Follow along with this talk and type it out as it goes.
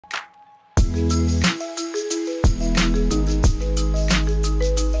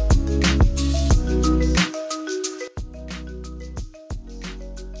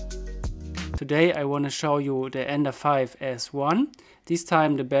Today I want to show you the Ender 5 S1. This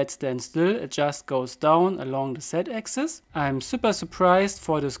time the bed stands still, it just goes down along the Z-axis. I'm super surprised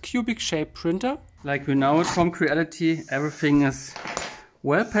for this cubic shaped printer. Like we know it from Creality, everything is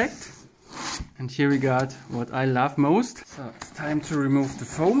well packed. And here we got what I love most. So it's time to remove the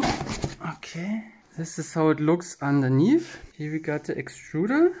foam. Okay, this is how it looks underneath. Here we got the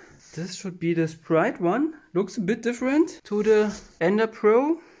extruder. This should be the Sprite one. Looks a bit different to the Ender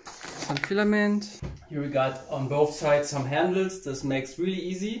Pro. Some filament. Here we got on both sides some handles. This makes really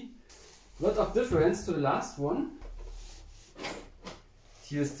easy. A lot of difference to the last one.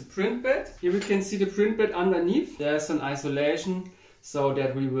 Here's the print bed. Here we can see the print bed underneath. There's an isolation so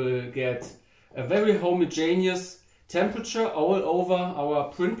that we will get a very homogeneous temperature all over our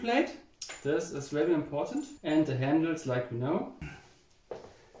print plate. This is very important. And the handles, like we know.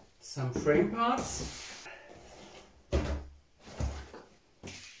 Some frame parts.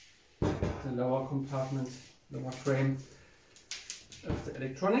 The lower compartment, lower frame of the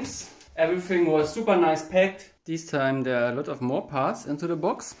electronics. Everything was super nice packed. This time there are a lot of more parts into the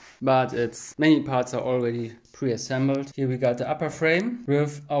box, but many parts are already pre-assembled. Here we got the upper frame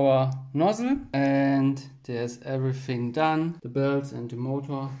with our nozzle, and there's everything done. The belts and the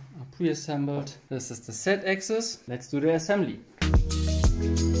motor are pre-assembled. This is the Z-axis. Let's do the assembly.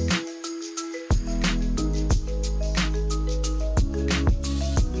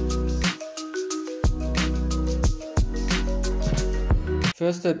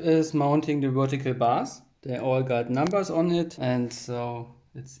 First step is mounting the vertical bars. They all got numbers on it, and so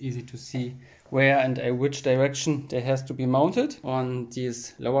it's easy to see where and which direction they has to be mounted on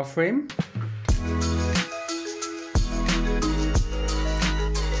this lower frame.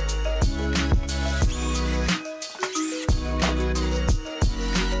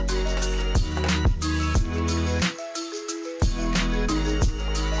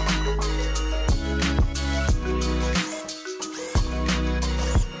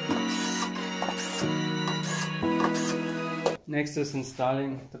 Next is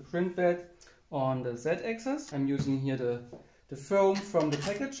installing the print bed on the Z-axis. I'm using here the foam from the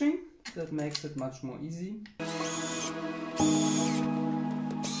packaging. That makes it much more easy.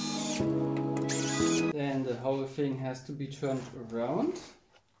 Then the whole thing has to be turned around.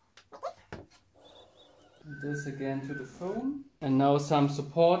 And this again to the foam. And now some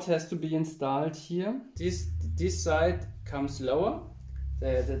support has to be installed here. This side comes lower.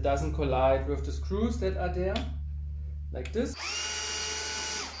 That doesn't collide with the screws that are there. Like this.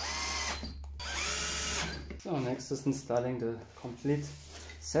 So next is installing the complete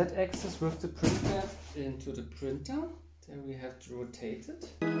Z-axis with the print bed into the printer. Then we have to rotate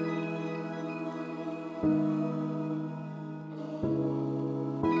it.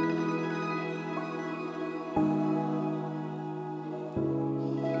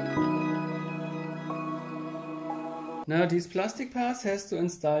 Now these plastic parts has to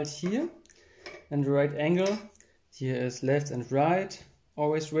install here and the right angle. Here is left and right,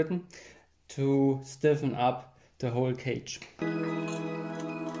 always written, to stiffen up the whole cage.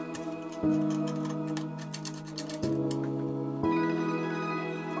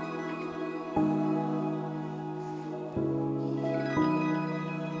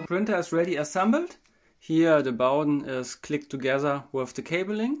 Printer is ready assembled. Here the bowden is clicked together with the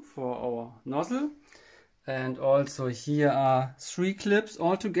cabling for our nozzle. And also here are 3 clips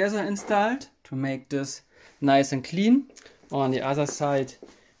all together installed to make this nice and clean. On the other side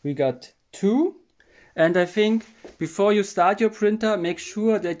we got 2, and I think before you start your printer, make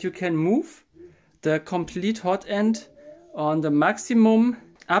sure that you can move the complete hot end on the maximum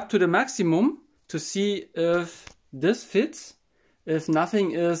up to the maximum to see if this fits, if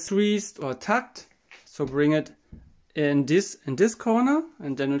nothing is creased or tucked. So bring it in this corner,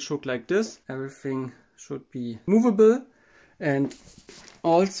 and then it should like this. Everything should be movable. And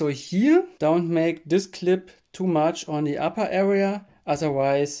also here, don't make this clip too much on the upper area,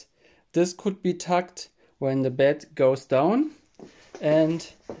 otherwise this could be tucked when the bed goes down. And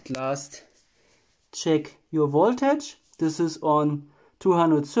at last, check your voltage. This is on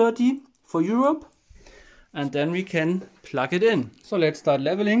 230 for Europe. And then we can plug it in. So let's start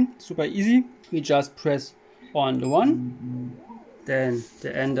leveling, super easy. We just press on the one, then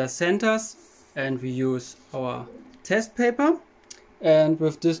the Ender centers, and we use our test paper. And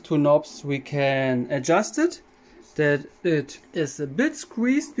with these 2 knobs we can adjust it, that it is a bit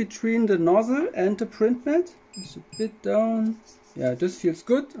squeezed between the nozzle and the print bed. It's a bit down. Yeah, this feels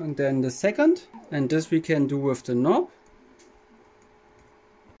good. And then the second. And this we can do with the knob.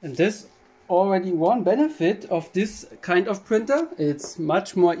 And this already one benefit of this kind of printer. It's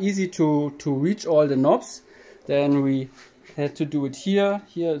much more easy to reach all the knobs than we had to do it here.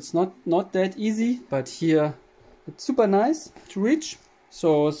 Here it's not that easy, but here it's super nice to reach.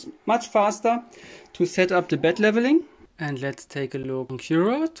 So it's much faster to set up the bed leveling. And let's take a look on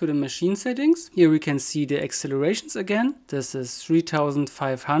Cura to the machine settings. Here we can see the accelerations again. This is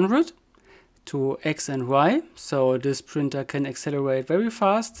 3500 to X and Y. So this printer can accelerate very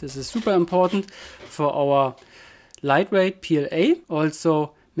fast. This is super important for our lightweight PLA.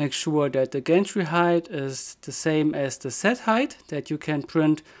 Also make sure that the gantry height is the same as the set height, that you can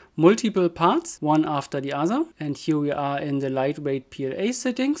print multiple parts one after the other. And here we are in the lightweight PLA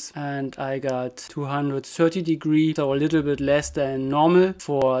settings, and I got 230 degrees, so a little bit less than normal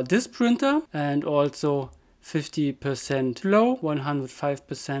for this printer, and also 50% flow,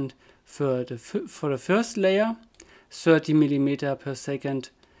 105% for the first layer, 30 millimeter per second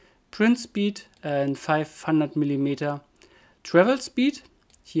print speed, and 500 millimeter travel speed.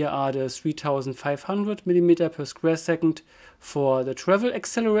 Here are the 3500 millimeter per square second for the travel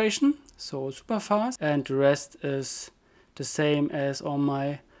acceleration, so super fast, and the rest is the same as on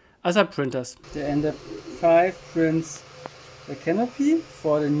my other printers. The Ender 5 prints the canopy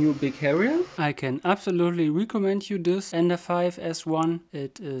for the new big Harrier. I can absolutely recommend you this Ender 5 S1.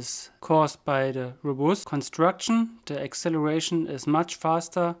 It is caused by the robust construction. The acceleration is much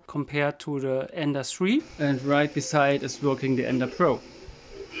faster compared to the Ender 3, and right beside is working the Ender Pro.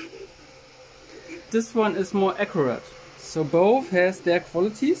 This one is more accurate, so both has their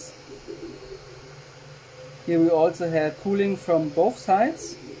qualities. Here we also have cooling from both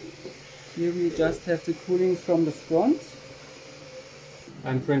sides. Here we just have the cooling from the front.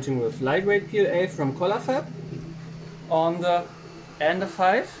 I'm printing with lightweight PLA from Colorfabb on the Ender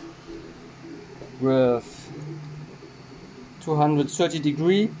 5 with 230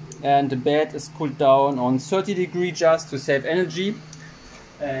 degree, and the bed is cooled down on 30 degree just to save energy.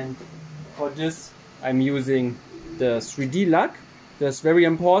 And for this I'm using the 3D luck. That's very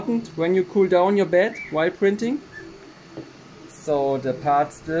important when you cool down your bed while printing. So the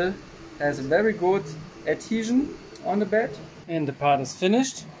part still has a very good adhesion on the bed. And the part is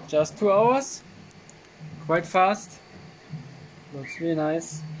finished, just 2 hours. Quite fast. Looks really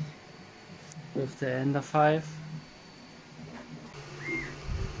nice with the Ender 5.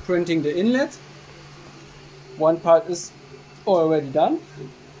 Printing the inlet. One part is already done.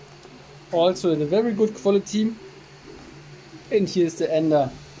 Also in a very good quality. And here's the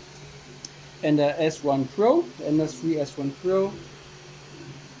Ender S1 Pro, the Ender 3 S1 Pro.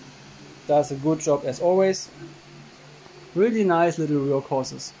 Does a good job as always. Really nice little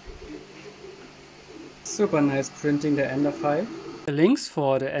workhorses. Super nice printing the Ender 5. The links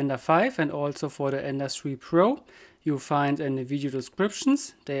for the Ender 5 and also for the Ender 3 Pro you find in the video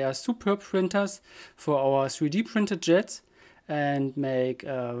descriptions. They are superb printers for our 3D printed jets and make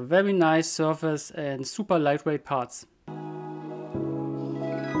a very nice surface and super lightweight parts.